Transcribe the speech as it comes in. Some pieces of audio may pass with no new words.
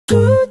Be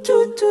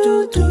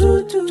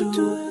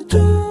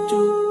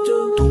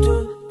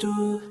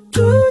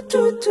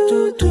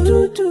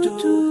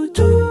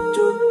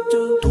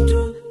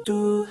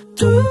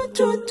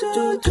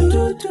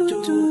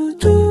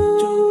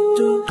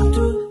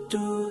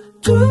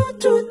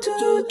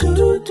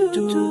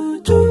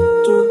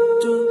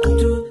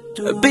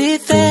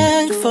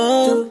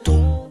thankful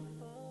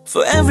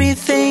for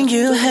everything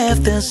you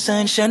have, the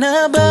sunshine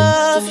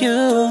above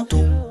you,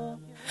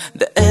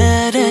 the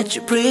air that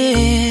you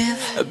breathe.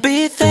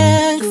 Be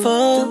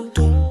thankful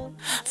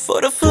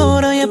for the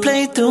food on your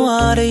plate, the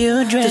water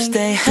you drink, to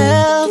stay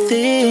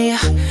healthy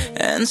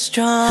and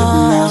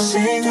strong. Now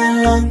sing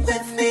along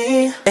with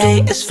me.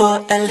 A is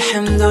for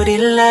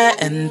Alhamdulillah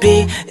and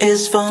B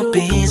is for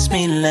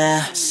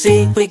Bismillah.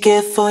 C we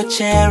give for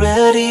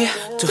charity,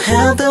 to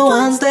help the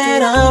ones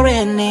that are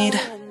in need.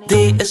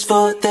 D is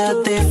for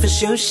the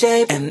difference you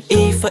shape, and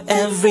E for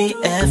every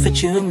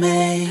effort you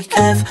make.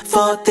 F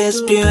for this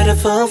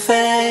beautiful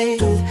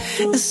faith,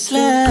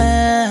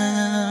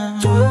 Islam.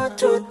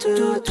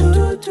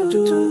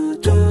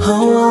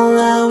 Oh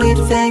Allah, we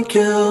thank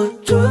you.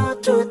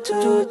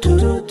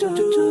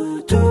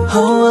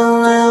 Oh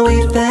Allah, we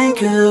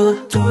thank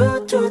you.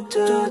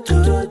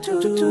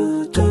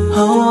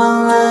 Oh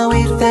Allah,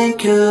 we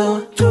thank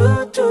you.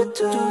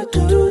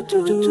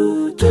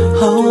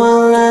 Oh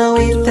Allah,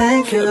 we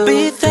thank you.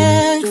 Be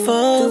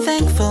thankful,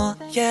 thankful,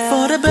 yeah,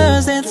 for the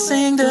birds that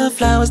sing, the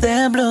flowers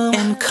that bloom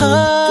in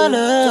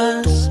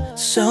colors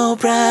so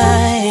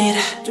bright.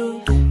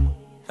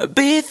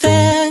 Be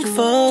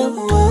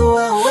thankful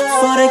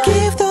for the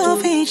gift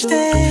of each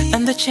day,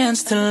 and the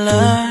chance to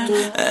learn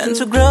and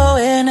to grow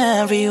in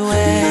every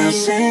way. Now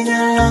sing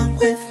along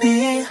with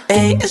me.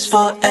 A is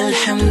for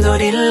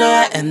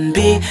Alhamdulillah and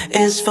B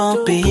is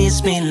for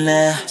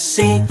Bismillah.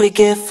 C we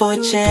give for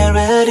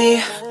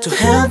charity, to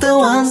help the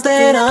ones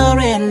that are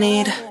in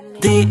need.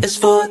 D is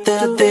for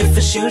the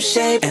difference you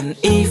shape, and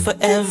E for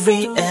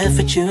every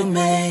effort you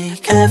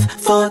make. F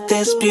for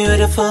this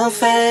beautiful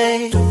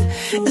faith,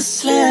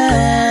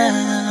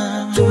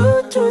 Islam.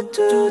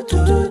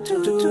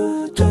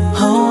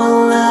 Oh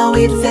Allah,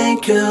 we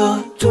thank you.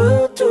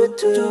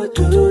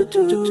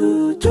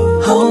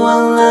 Oh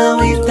Allah,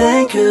 we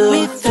thank you.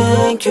 We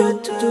thank you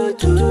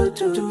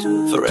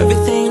for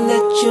everything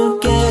that you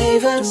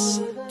gave us.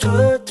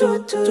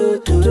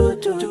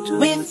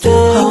 We thank you.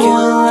 Oh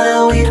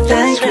Allah, we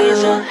thank you. Let's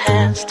raise our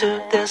hands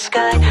to the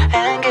sky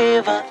and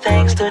give our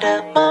thanks to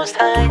the Most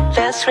High.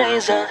 Let's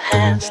raise our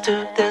hands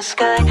to the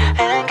sky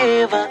and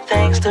give our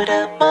thanks to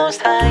the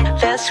Most High.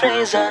 Let's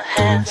raise our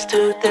hands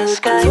to the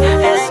sky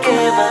and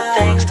give our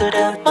thanks to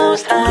the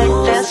Most High.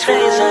 Let's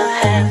raise our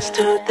hands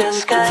to the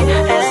sky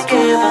and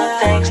give our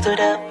thanks to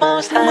the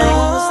Most High.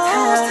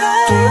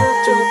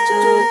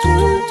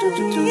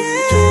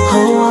 Oh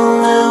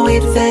Allah, we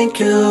thank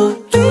you.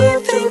 We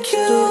thank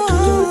you.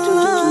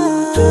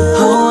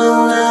 Oh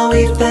Allah,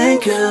 we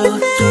thank you.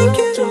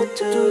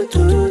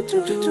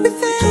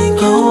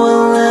 Oh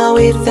Allah,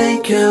 we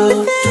thank you.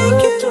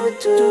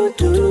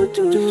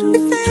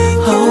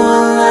 Oh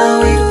Allah,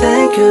 we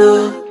thank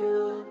you.